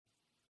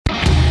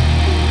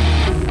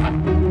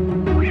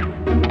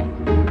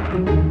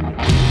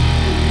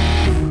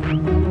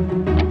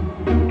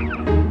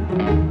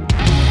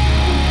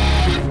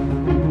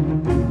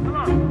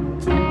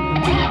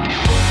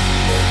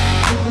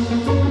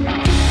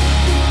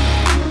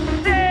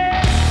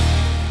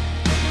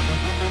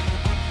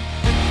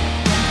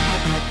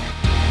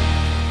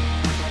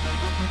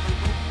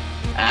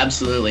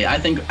Absolutely. I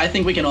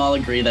think we can all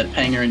agree that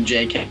Panger and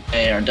JK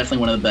are definitely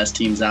one of the best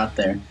teams out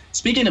there.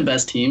 Speaking of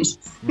best teams,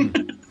 Love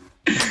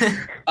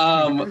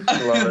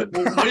it.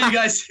 What do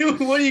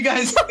you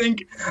guys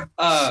think?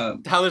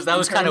 That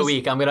was kind of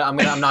weak. I'm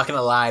not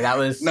gonna lie. That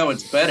was No,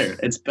 it's better.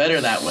 It's better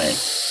that way.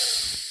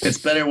 It's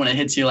better when it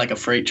hits you like a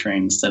freight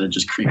train instead of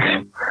just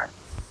creeping.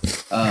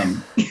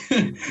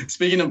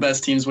 Speaking of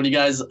best teams, what do you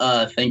guys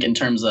think in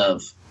terms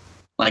of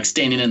like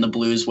standing in the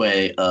Blues'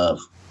 way of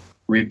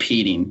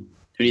repeating?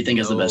 Who do you think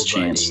has the best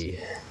chance?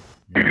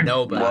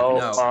 Nobody.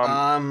 Well,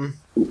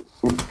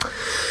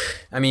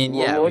 I mean,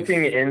 yeah.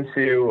 Looking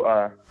into,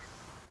 go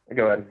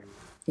ahead.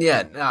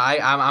 Yeah, no,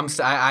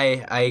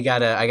 I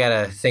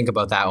gotta think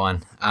about that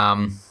one.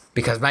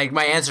 Because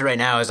my answer right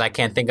now is I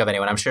can't think of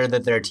anyone. I'm sure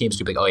that there are teams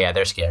who be like, oh yeah,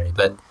 they're scary,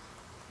 but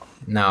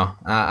no.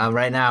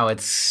 Right now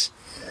it's.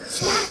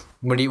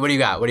 What do you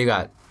got? What do you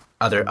got?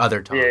 Other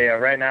top. Yeah.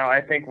 Right now,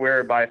 I think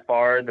we're by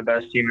far the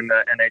best team in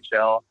the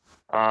NHL.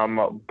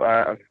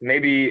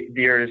 Maybe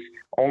there's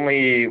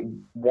only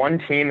one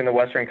team in the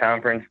Western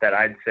Conference that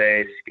I'd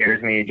say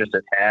scares me just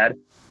a tad,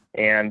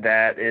 and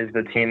that is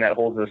the team that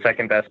holds the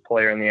second best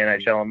player in the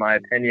NHL, in my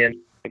opinion,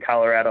 the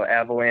Colorado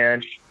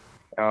Avalanche.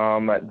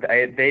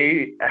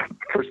 They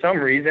for some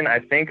reason, I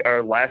think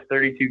our last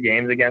 32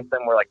 games against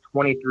them were like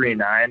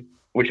 23-9,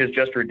 which is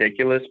just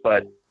ridiculous,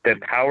 but the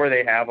power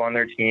they have on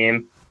their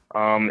team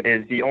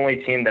is the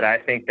only team that I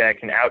think that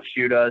can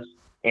outshoot us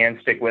and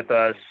stick with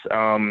us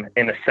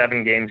in a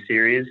 7-game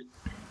series,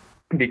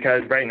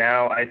 because right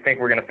now I think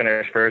we're going to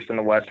finish first in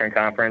the Western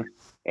Conference,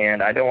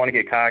 and I don't want to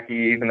get cocky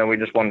even though we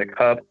just won the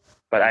Cup,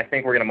 but I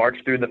think we're going to march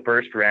through the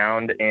first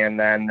round, and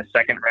then the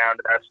second round,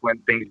 that's when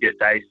things get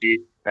dicey,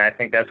 and I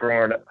think that's where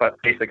we're going to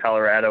face the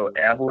Colorado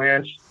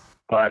Avalanche.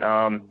 But,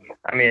 I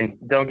mean,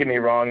 don't get me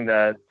wrong,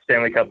 the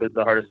Stanley Cup is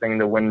the hardest thing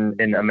to win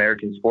in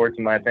American sports,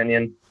 in my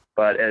opinion.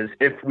 But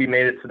if we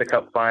made it to the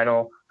Cup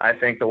final, I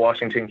think the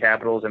Washington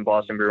Capitals and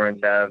Boston Bruins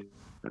have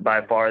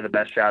by far the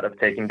best shot of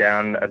taking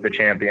down the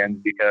champions,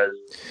 because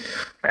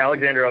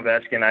Alexander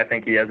Ovechkin, I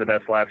think he has the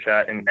best slap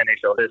shot in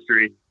NHL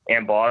history.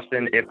 And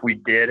Boston, if we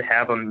did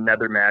have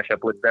another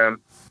matchup with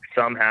them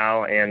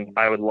somehow, and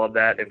I would love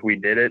that if we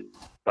did it,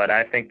 but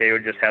I think they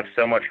would just have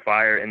so much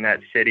fire in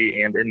that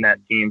city and in that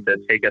team to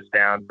take us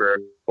down for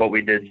what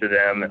we did to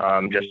them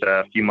just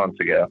a few months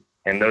ago.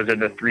 And those are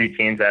the three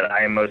teams that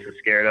I am most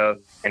scared of,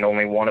 and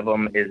only one of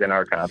them is in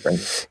our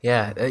conference.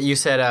 Yeah, you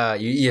said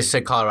you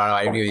said Colorado.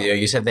 I agree with you.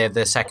 You said they have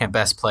the second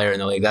best player in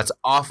the league. That's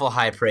awful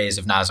high praise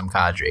of Nazem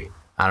Kadri.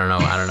 I don't know.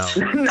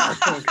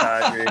 Nazem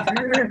Kadri.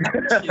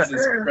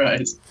 Jesus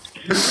Christ.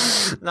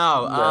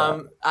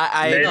 No,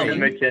 Nathan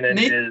MacKinnon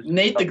is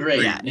Nate the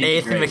Great. Yeah,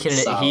 Nathan MacKinnon.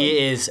 Solid. He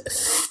is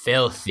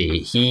filthy.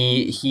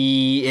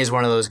 He is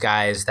one of those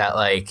guys that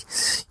like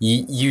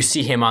you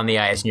see him on the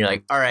ice and you're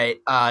like, all right,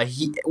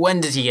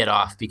 when does he get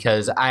off?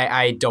 Because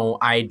I do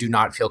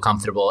not feel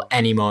comfortable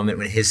any moment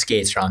when his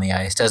skates are on the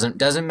ice.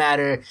 Doesn't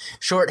matter.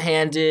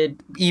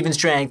 Shorthanded, even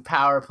strength,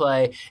 power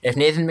play. If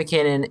Nathan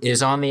MacKinnon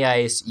is on the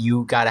ice,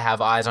 you got to have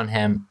eyes on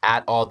him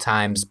at all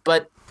times.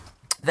 But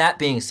that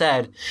being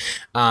said,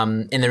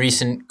 in the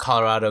recent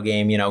Colorado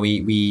game, you know,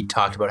 we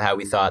talked about how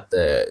we thought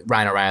the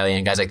Ryan O'Reilly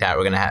and guys like that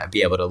were going to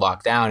be able to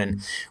lock down,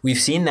 and we've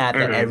seen that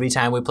every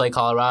time we play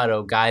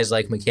Colorado, guys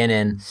like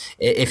MacKinnon,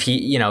 if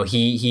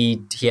he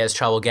has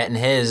trouble getting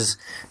his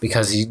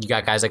because you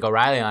got guys like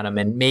O'Reilly on him,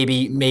 and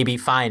maybe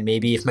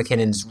if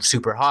McKinnon's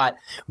super hot,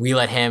 we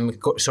let him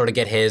sort of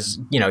get his.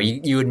 You know,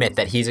 you admit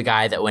that he's a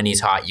guy that when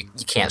he's hot, you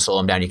can't slow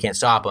him down, you can't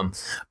stop him,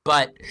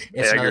 but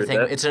it's another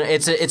thing.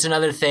 It's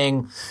another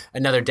thing.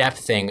 Another depth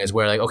thing is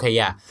where like, okay,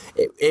 yeah,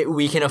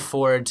 we can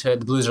afford to,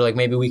 the Blues are like,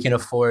 maybe we can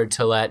afford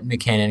to let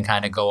MacKinnon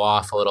kind of go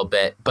off a little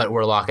bit, but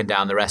we're locking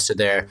down the rest of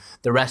their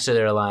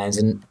lines.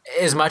 And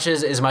as much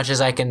as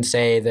I can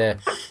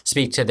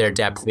speak to their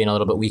depth being a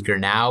little bit weaker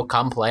now,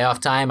 come playoff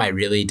time, I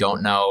really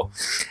don't know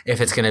if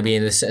it's going to be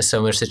in this a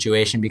similar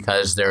situation,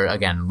 because they're,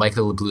 again, like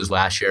the Blues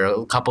last year,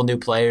 a couple new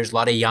players, a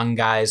lot of young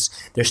guys.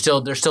 They're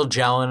still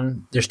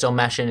gelling, they're still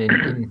meshing,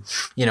 and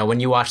you know, when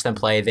you watch them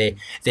play,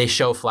 they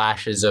show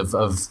flashes of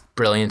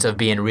brilliance, of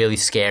being really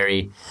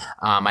scary.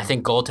 I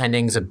think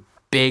goaltending's a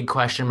big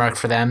question mark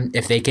for them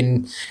if they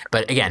can.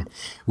 But again,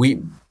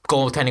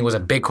 goaltending was a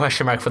big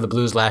question mark for the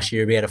Blues last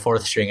year. We had a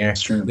fourth stringer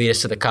lead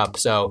us to the Cup.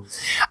 So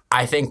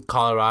I think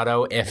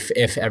Colorado,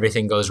 if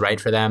everything goes right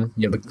for them,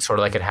 you know, sort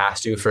of like it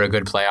has to for a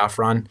good playoff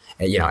run,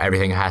 you know,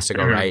 everything has to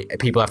go right.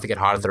 People have to get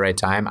hot at the right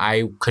time.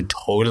 I could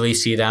totally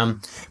see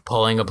them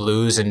pulling a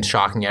Blues and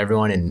shocking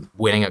everyone and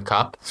winning a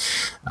Cup.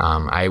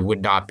 I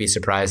would not be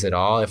surprised at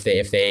all if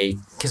they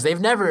because they've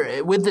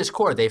never, with this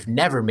core, they've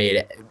never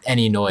made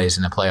any noise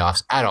in the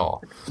playoffs at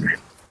all.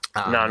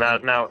 No,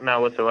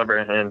 not whatsoever.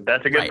 And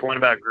that's a good point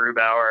about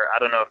Grubauer. I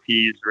don't know if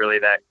he's really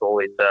that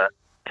goalie to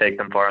take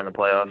them far in the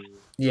playoffs.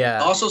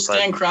 Yeah. Also,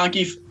 Stan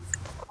Kroenke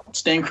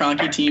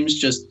teams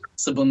just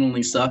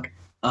subliminally suck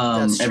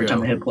every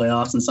time they hit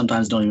playoffs, and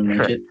sometimes don't even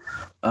make it.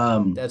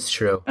 That's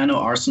true. I know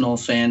Arsenal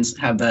fans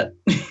have that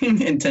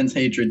intense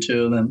hatred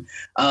to them,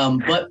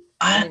 but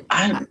I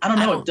don't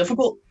know.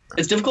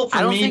 it's difficult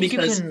for me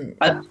because keep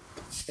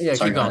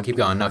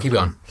going. No, keep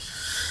going.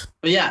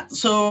 But yeah,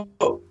 so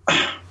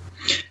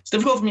it's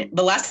difficult for me.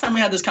 The last time we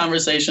had this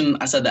conversation,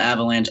 I said the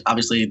Avalanche.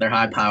 Obviously, they're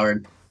high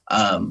powered.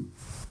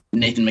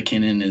 Nathan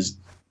McKinnon is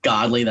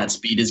godly. That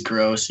speed is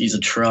gross. He's a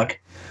truck.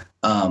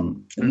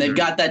 And they've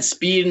got that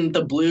speed, and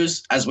the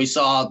Blues, as we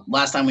saw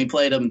last time we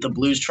played them, the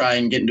Blues try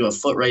and get into a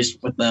foot race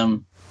with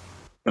them.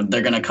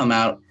 They're going to come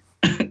out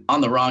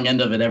on the wrong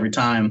end of it every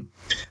time.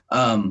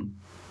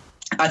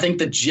 I think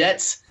the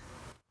Jets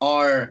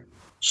are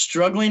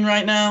struggling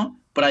right now,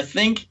 but I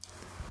think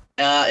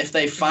if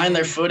they find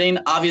their footing,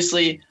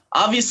 obviously,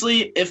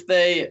 if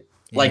they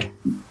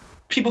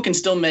people can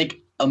still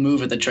make a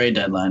move at the trade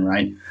deadline,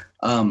 right?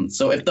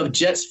 So if the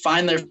Jets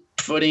find their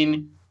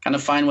footing, kind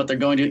of find what they're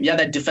going to do. Yeah,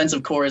 that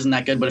defensive core isn't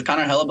that good, but if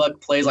Connor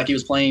Hellebuck plays like he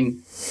was playing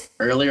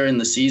earlier in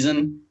the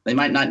season, they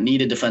might not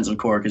need a defensive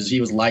core because he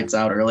was lights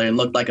out earlier and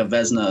looked like a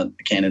Vezina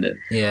candidate.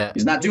 Yeah.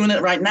 He's not doing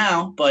it right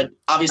now, but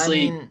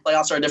obviously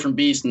playoffs are a different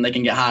beast and they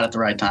can get hot at the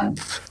right time.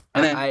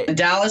 And then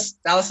Dallas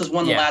has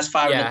won the last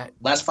five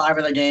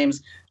of their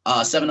games,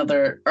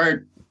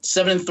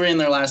 7-3 in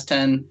their last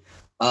 10.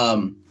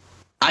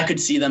 I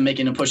could see them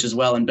making a push as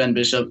well, and Ben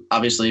Bishop,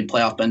 obviously,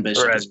 playoff Ben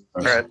Bishop.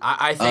 Right.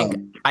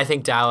 I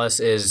think Dallas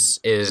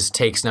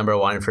takes number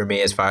one for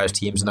me as far as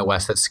teams in the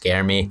West that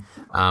scare me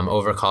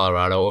over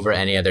Colorado, over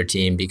any other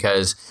team,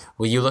 because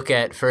when you look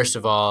at, first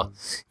of all,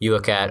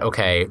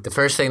 the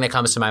first thing that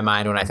comes to my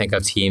mind when I think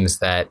of teams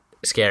that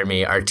scare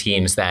me are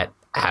teams that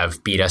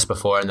have beat us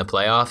before in the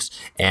playoffs,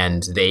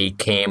 and they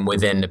came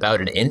within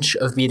about an inch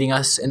of beating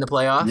us in the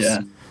playoffs.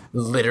 Yeah.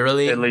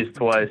 Literally at least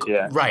twice,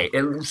 yeah. Right.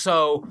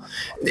 So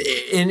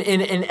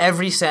in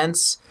every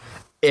sense,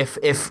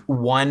 if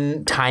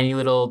one tiny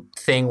little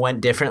thing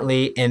went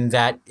differently in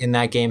that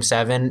game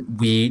 7,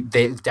 the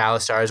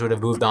Dallas Stars would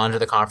have moved on to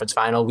the conference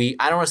final.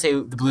 I don't want to say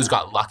the Blues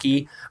got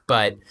lucky,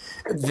 but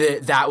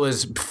that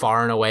was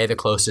far and away the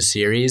closest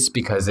series,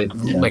 because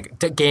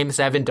game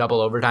 7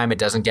 double overtime, it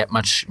doesn't get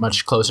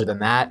much closer than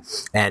that.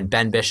 And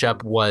Ben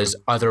Bishop was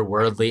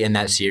otherworldly in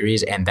that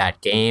series and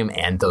that game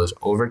and those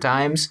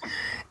overtimes.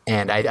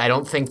 And I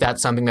don't think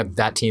that's something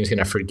that team's going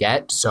to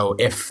forget. So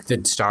if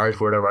the Stars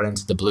were to run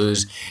into the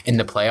Blues in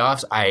the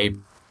playoffs, I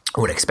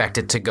would expect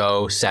it to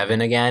go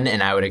 7 again,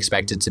 and I would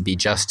expect it to be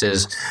just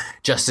as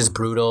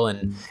brutal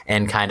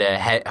and kind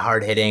of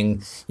hard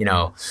hitting,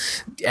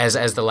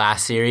 as the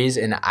last series.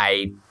 And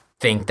I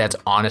think that's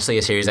honestly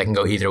a series that can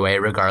go either way,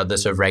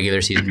 regardless of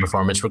regular season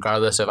performance,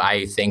 regardless of,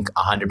 I think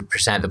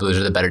 100% the Blues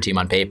are the better team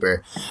on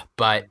paper.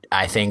 But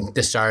I think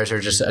the Stars are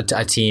just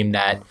a team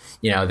that,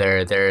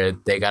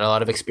 they got a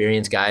lot of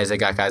experienced guys. They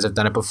got guys that have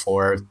done it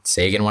before.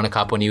 Sagan won a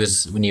cup when he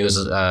was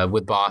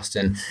with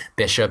Boston.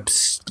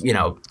 Bishop's,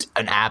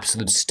 an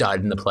absolute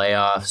stud in the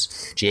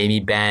playoffs.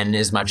 Jamie Benn,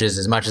 as much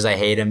as I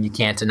hate him, you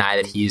can't deny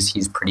that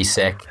he's pretty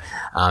sick.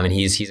 And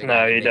he's a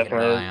guy he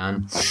definitely rely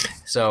on.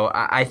 So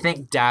I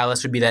think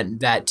Dallas would be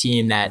that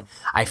team that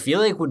I feel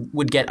like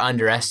would get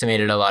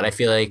underestimated a lot. I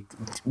feel like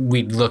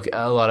we'd look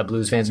a lot of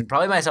Blues fans, and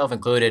probably myself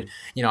included,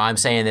 I'm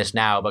saying this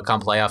now, but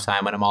come playoff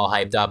time when I'm all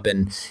hyped up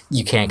and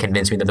you can't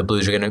convince me that the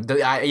Blues are going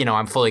to,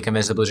 I'm fully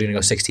convinced the Blues are going to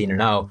go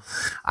 16-0.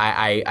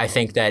 I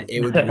think that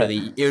it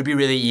would be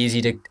really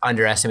easy to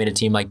underestimate a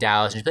team like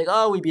Dallas and just be like,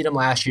 oh, we beat them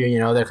last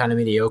year, they're kind of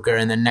mediocre.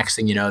 And then next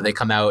thing you know, they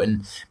come out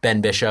and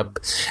Ben Bishop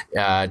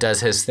does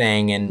his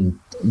thing, and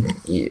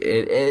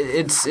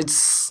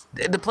it's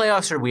the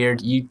playoffs are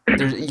weird. You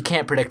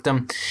can't predict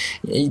them.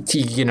 You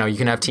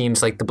can have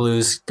teams like the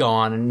Blues go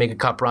on and make a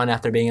cup run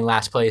after being in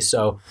last place.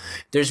 So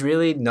there's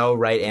really no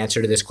right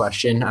answer to this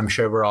question. I'm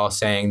sure we're all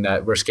saying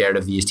that we're scared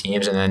of these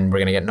teams, and then we're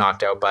gonna get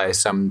knocked out by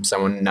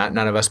someone none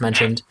of us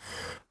mentioned.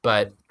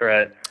 But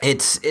right.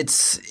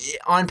 It's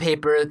on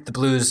paper, the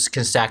Blues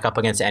can stack up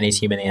against any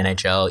team in the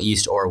NHL,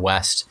 East or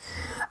West.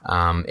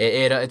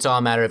 It's all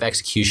a matter of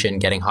execution,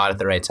 getting hot at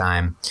the right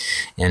time.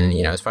 And,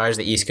 as far as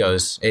the East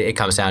goes, it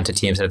comes down to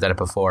teams that have done it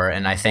before.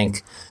 And I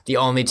think the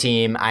only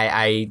team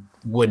I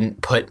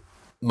wouldn't put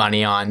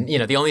money on,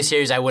 the only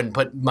series I wouldn't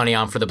put money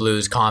on for the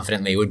Blues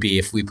confidently would be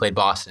if we played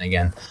Boston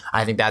again.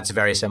 I think that's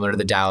very similar to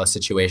the Dallas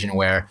situation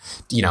where,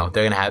 they're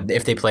going to have,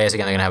 if they play us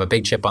again, they're going to have a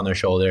big chip on their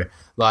shoulder,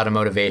 a lot of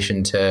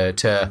motivation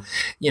to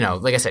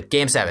like I said,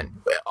 game 7,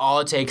 all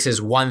it takes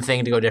is one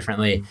thing to go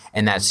differently,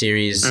 and that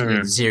series,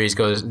 the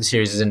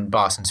series is in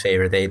Boston's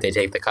favor. They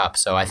take the cup.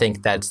 So I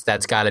think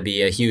that's got to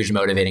be a huge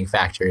motivating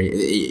factor,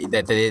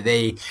 that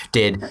they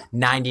did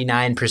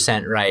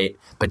 99% right,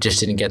 but just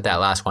didn't get that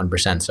last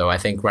 1%. So I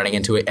think running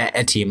into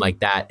a team like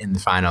that in the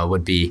final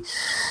would be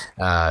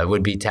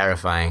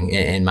terrifying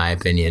in my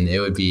opinion. It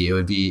would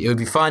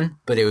be fun,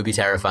 but it would be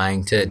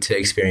terrifying to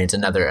experience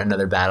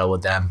another battle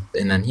with them.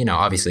 And then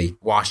obviously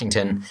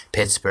Washington,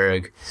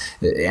 Pittsburgh,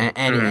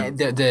 and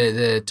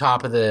the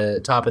top of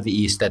the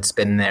East that's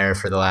been there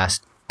for the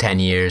last 10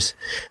 years.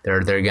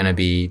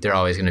 They're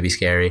always gonna be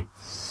scary.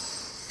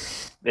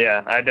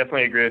 Yeah, I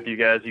definitely agree with you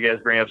guys. You guys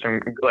bring up some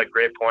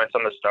great points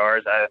on the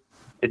Stars.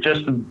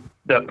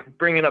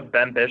 Bringing up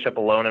Ben Bishop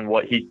alone and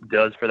what he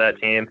does for that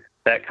team,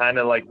 that kind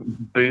of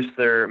boosts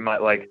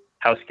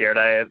how scared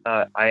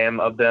I am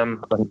of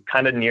them. I'm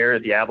kind of near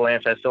the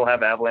Avalanche. I still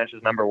have Avalanche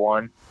as number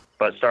 1,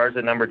 but Stars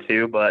at number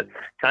 2. But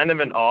kind of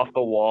an off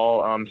the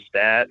wall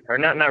stat, or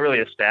not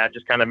really a stat,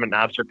 just kind of an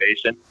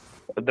observation.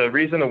 The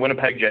reason the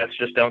Winnipeg Jets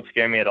just don't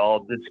scare me at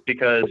all, it's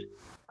because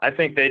I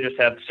think they just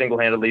have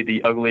single-handedly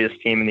the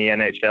ugliest team in the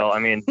NHL. I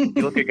mean,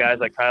 you look at guys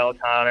like Kyle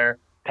Connor,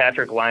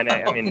 Patrick Laine.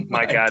 I mean,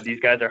 my God, these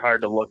guys are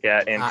hard to look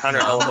at. And Connor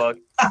Hellebuyck.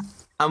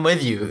 I'm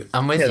with you.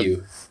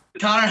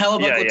 Connor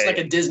Hellebuyck looks like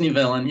a Disney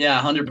villain. Yeah,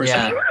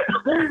 100%.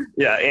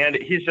 Yeah, and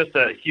he's just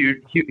a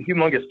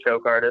humongous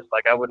choke artist.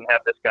 Like, I wouldn't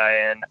have this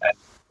guy in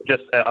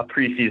just a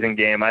preseason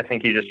game. I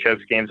think he just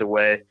chokes games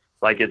away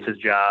like it's his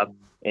job.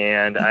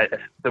 And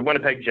the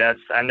Winnipeg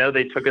Jets, I know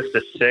they took us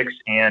to 6,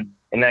 and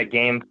in that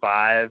game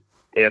 5,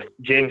 if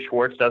Jaden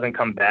Schwartz doesn't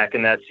come back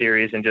in that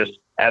series and just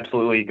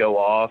absolutely go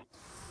off,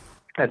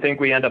 I think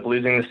we end up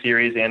losing the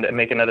series and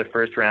make another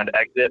first-round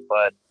exit.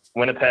 But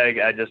Winnipeg,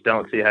 I just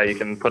don't see how you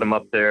can put them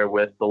up there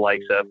with the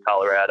likes of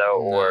Colorado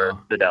or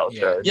the Dallas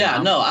Stars.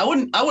 Yeah, no, I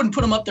wouldn't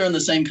put them up there in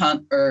the same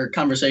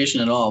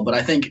conversation at all. But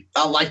I think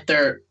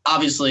they're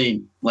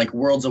obviously like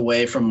worlds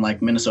away from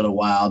like Minnesota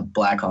Wild,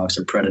 Blackhawks,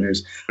 or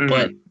Predators. Mm-hmm.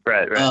 But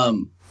right.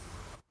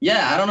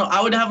 Yeah, I don't know.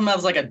 I would have them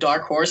as like a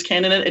dark horse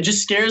candidate. It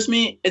just scares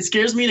me. It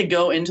scares me to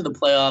go into the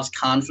playoffs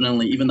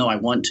confidently, even though I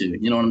want to.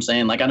 You know what I'm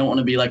saying? Like, I don't want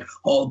to be like,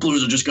 oh, the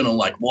Blues are just going to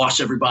like wash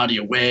everybody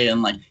away.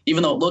 And like,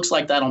 even though it looks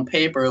like that on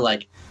paper,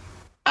 like,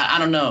 I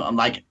don't know.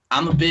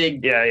 I'm a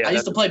big. Yeah. I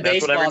used to play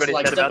baseball, so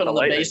like stepping on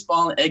the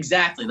baseball.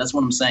 Exactly. That's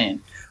what I'm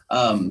saying.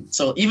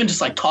 So even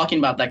just like talking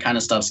about that kind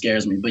of stuff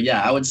scares me. But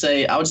yeah, I would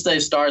say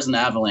Stars and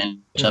Avalanche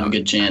have a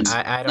good chance.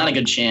 Not a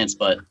good chance,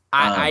 but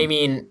I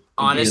mean,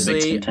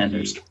 honestly,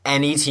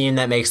 any team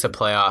that makes the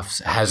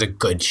playoffs has a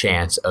good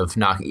chance of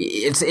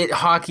knocking.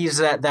 Hockey's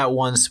that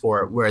one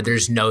sport where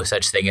there's no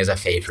such thing as a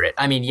favorite.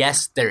 I mean,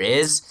 yes, there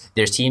is.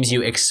 There's teams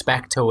you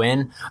expect to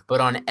win, but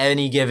on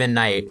any given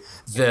night,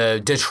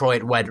 the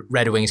Detroit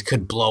Red Wings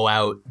could blow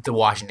out the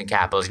Washington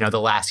Capitals. You know,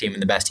 the last team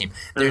and the best team.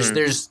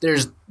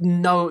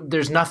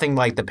 There's nothing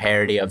like the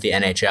parity of the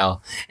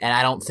NHL, and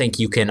I don't think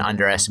you can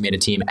underestimate a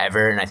team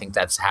ever. And I think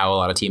that's how a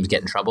lot of teams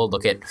get in trouble.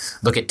 Look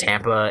at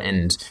Tampa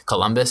and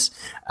Columbus.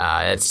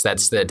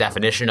 That's the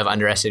definition of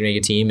underestimating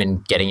a team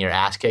and getting your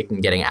ass kicked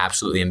and getting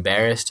absolutely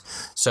embarrassed.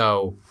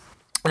 So,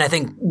 and I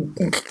think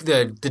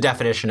the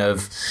definition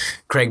of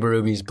Craig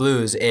Berube's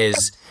Blues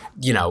is,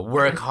 you know,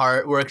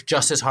 work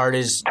just as hard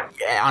as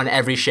on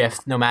every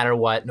shift, no matter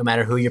what, no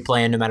matter who you're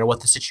playing, no matter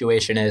what the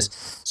situation is.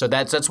 So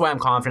that's why I'm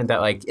confident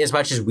that, like, as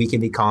much as we can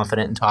be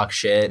confident and talk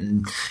shit,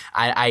 and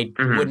I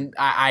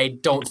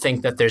don't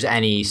think that there's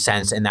any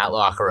sense in that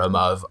locker room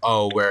of,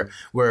 oh,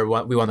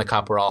 we won the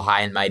cup, we're all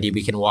high and mighty,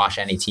 we can wash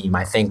any team.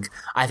 I think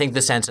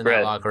the sense in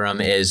that locker room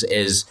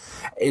is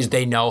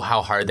they know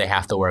how hard they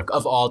have to work.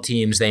 Of all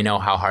teams, they know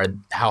how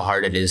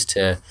hard it is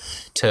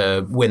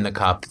to win the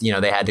cup. You know,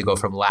 they had to go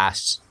from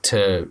last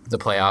to the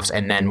playoffs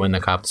and then win the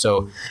cup.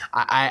 So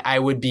I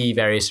would be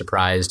very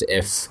surprised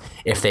if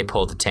they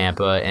pulled to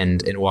Tampa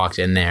and walked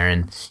in there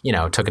and, you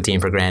know, took a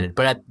team for granted.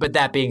 But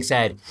that being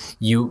said,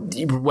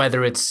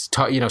 whether it's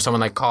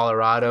someone like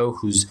Colorado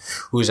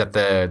who's at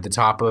the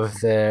top of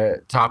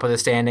the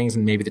standings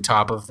and maybe the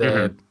top of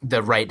the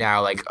right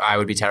now, like, I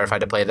would be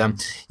terrified to play them.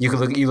 You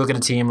look at a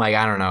team like,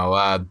 I don't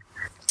know,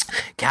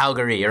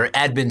 Calgary or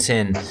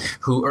Edmonton,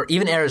 or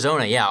even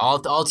Arizona. Yeah,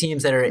 all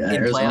teams that are in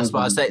playoff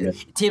spots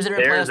teams that are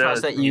in playoff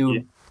spots that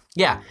you.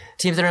 Yeah,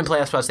 teams that are in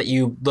playoff spots that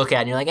you look at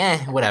and you're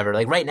like, whatever.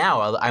 Like right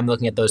now, I'm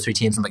looking at those three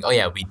teams. I'm like, oh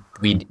yeah,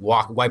 we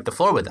wipe the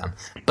floor with them.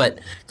 But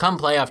come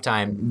playoff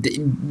time,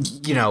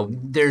 you know,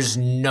 there's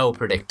no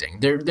predicting.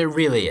 There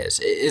really is.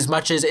 As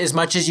much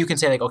as you can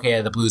say, like, okay,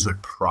 the Blues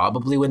would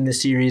probably win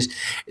this series,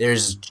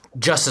 there's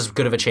just as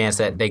good of a chance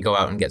that they go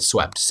out and get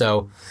swept.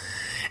 So,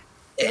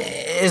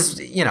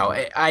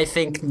 I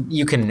think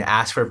you can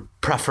ask for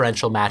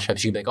preferential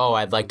matchups. You'd be like, oh,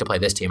 I'd like to play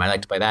this team, I'd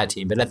like to play that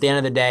team. But at the end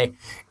of the day,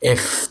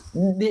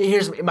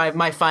 here's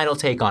my final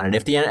take on it.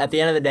 At the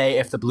end of the day,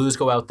 if the Blues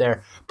go out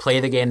there, play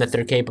the game that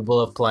they're capable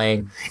of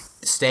playing,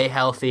 stay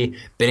healthy,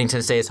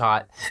 Binnington stays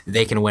hot,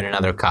 they can win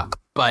another cup.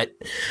 But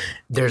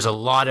there's a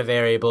lot of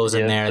variables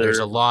in there. There's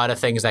a lot of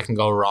things that can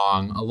go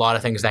wrong, a lot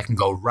of things that can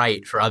go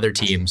right for other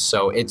teams.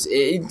 So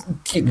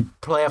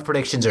playoff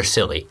predictions are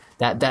silly.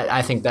 That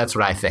I think that's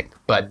what I think.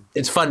 But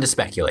it's fun to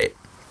speculate.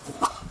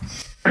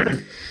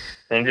 And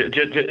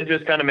it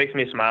just kind of makes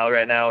me smile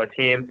right now. A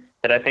team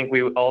that I think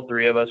all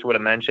three of us would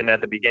have mentioned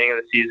at the beginning of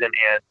the season,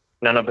 and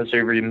none of us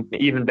are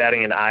even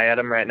batting an eye at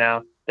them right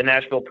now. The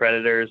Nashville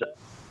Predators.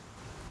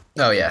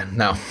 Oh yeah,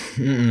 no,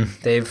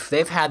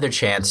 they've had their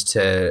chance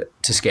to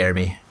scare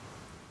me.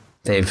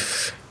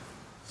 They've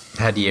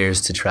had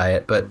years to try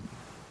it, but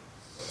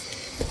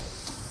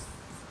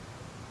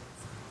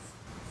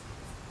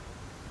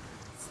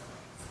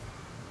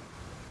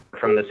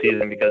from the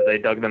season because they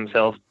dug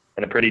themselves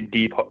in a pretty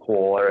deep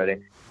hole already.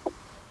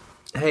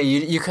 Hey,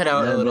 you cut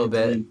out a little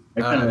bit.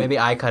 Maybe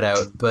I cut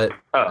out, but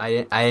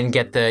I didn't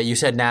get the. You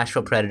said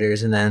Nashville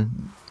Predators, and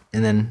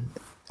then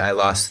I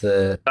lost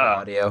the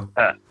audio.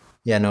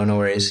 Yeah, no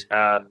worries.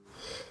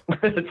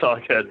 It's all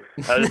good.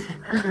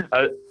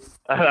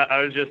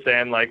 I was just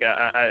saying, like,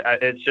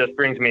 it just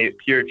brings me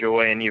pure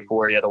joy and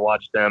euphoria to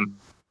watch them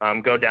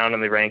go down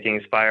in the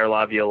rankings, fire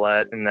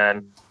Laviolette, and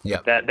then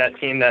that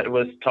team that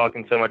was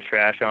talking so much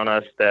trash on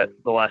us that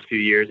the last few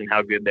years and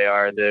how good they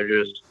are, they're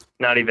just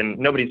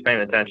nobody's paying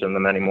attention to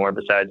them anymore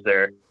besides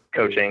their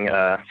coaching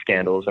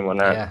scandals and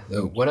whatnot. Yeah.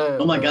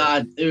 Oh my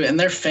God, dude, and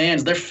their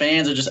fans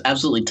are just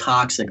absolutely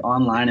toxic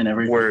online and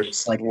everything.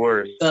 Worse.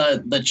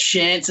 The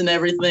chants and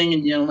everything,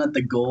 and yelling at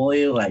the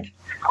goalie. Like,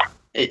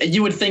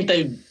 you would think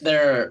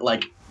they're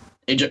like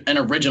an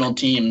original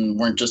team,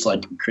 weren't just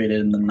like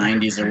created in the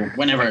 90s or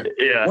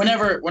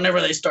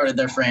whenever they started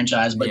their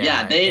franchise. But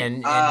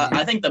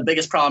I think the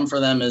biggest problem for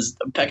them is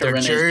Pekka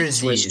Rinne's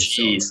Swiss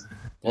cheese.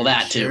 Well,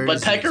 that too. But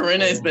Pekka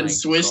Rinne has been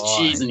Swiss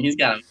cheese, and he's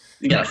got to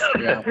figure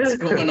out what's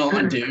going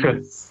on,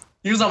 dude.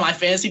 He was on my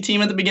fantasy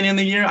team at the beginning of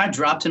the year. I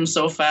dropped him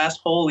so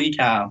fast. Holy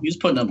cow. He was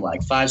putting up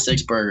like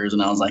 5-6 burgers,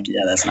 and I was like,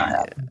 yeah, that's not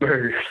happening.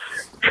 Burgers.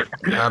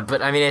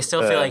 But I mean, I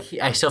still feel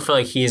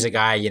like he's a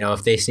guy. You know,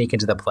 if they sneak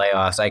into the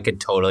playoffs, I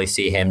could totally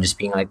see him just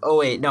being like, "Oh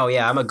wait, no,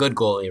 yeah, I'm a good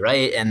goalie,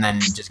 right?" And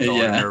then just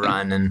going on a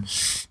run. And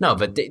no,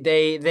 but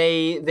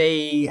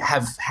they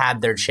have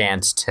had their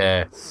chance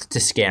to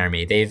scare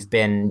me. They've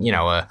been, you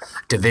know, a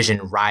division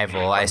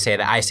rival. I say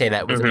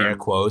that with air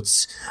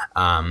quotes.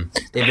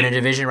 They've been a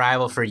division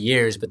rival for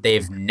years, but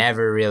they've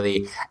never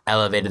really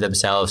elevated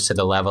themselves to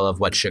the level of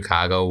what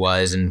Chicago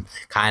was and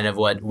kind of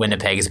what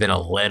Winnipeg has been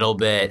a little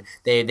bit.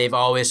 They've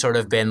always sort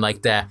of been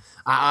like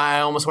I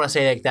almost want to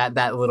say like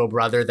that little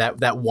brother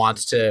that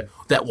wants to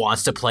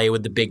play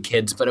with the big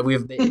kids, but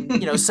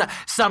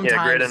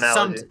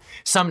sometimes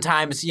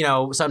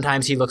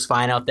sometimes he looks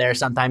fine out there,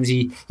 sometimes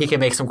he can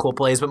make some cool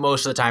plays, but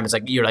most of the time it's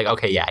like you're like,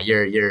 okay, yeah,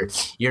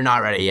 you're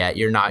not ready yet,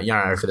 you're not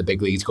ready for the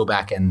big leagues. Go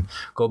back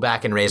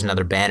and raise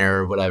another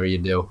banner or whatever you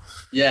do.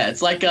 Yeah,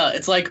 it's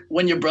like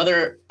when your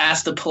brother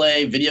asks to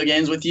play video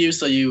games with you,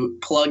 so you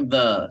plug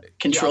the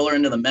controller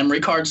into the memory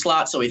card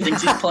slot so he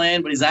thinks he's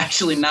playing, but he's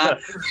actually not.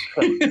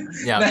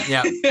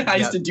 I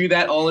used to do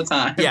that all the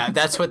time. Yeah,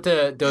 that's what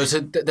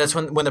that's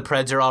when the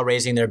Preds are all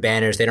raising their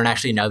banners. They don't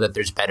actually know that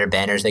there's better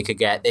banners they could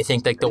get. They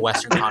think like the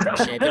Western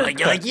Conference champion.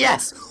 You're like,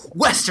 yes,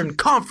 Western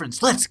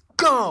Conference, let's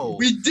go.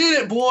 We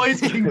did it,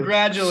 boys!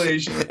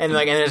 Congratulations. And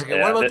there's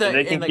like, what about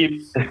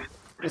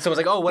someone's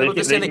like, oh, what about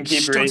this? They can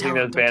keep raising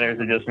those banners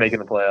and just making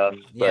the playoffs.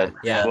 But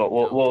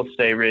we'll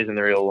stay raising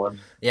the real ones.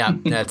 Yeah,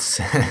 that's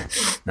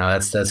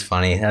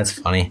funny. That's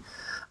funny.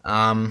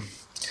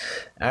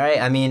 All right.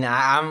 I mean,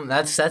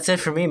 that's it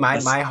for me.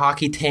 My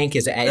hockey tank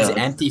is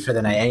empty for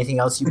the night. Anything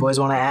else you boys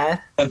want to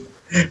add?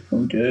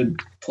 I'm good.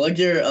 Plug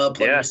your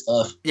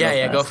stuff.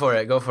 Yeah. Go for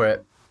it. All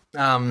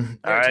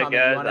right, Tommy,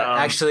 guys.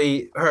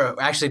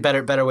 Actually,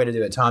 better way to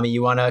do it, Tommy.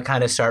 You want to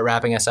kind of start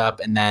wrapping us up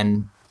and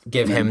then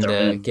give him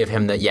the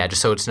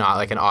just so it's not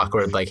like an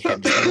awkward like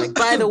him just like,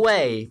 by the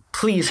way,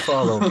 please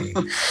follow me.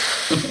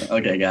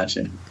 Okay,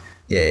 gotcha.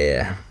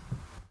 Yeah.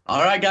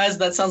 All right, guys,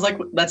 that sounds like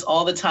that's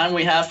all the time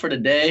we have for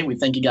today. We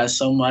thank you guys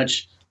so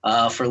much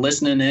for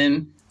listening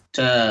in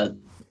to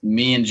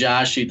me and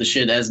Josh shoot the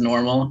shit as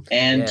normal,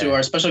 and to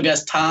our special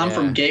guest Tom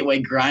from Gateway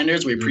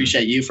Grinders. We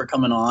appreciate you for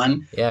coming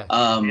on.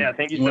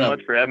 Thank you so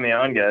much for having me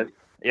on, guys.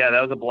 Yeah,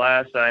 that was a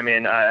blast. I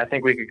mean, I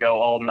think we could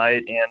go all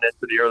night and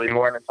into the early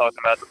morning talking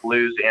about the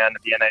Blues and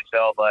the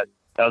NHL, but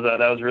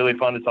that was really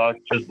fun to talk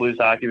just Blues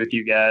hockey with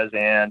you guys.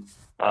 And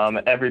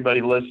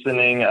everybody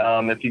listening,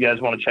 if you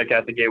guys want to check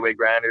out the Gateway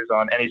Grinders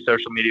on any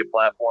social media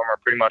platform or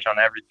pretty much on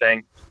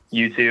everything,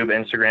 YouTube,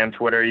 Instagram,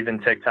 Twitter, even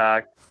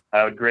TikTok,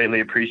 I would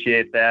greatly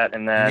appreciate that.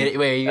 And then,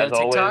 wait, you got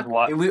TikTok?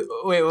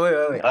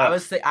 Wait.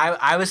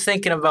 I was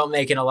thinking about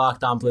making a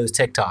Locked On Blues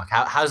TikTok.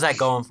 How's that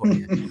going for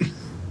you?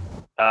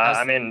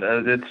 I mean,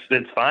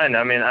 it's fine.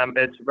 I mean,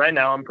 right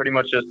now I'm pretty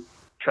much just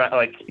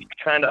trying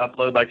to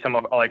upload like some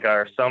of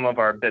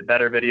our bit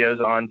better videos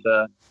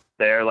onto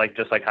there, like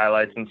just like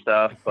highlights and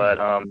stuff. But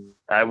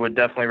I would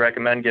definitely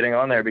recommend getting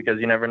on there because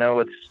you never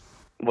know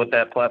what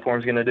that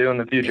platform's going to do in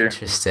the future.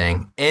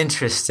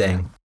 Interesting.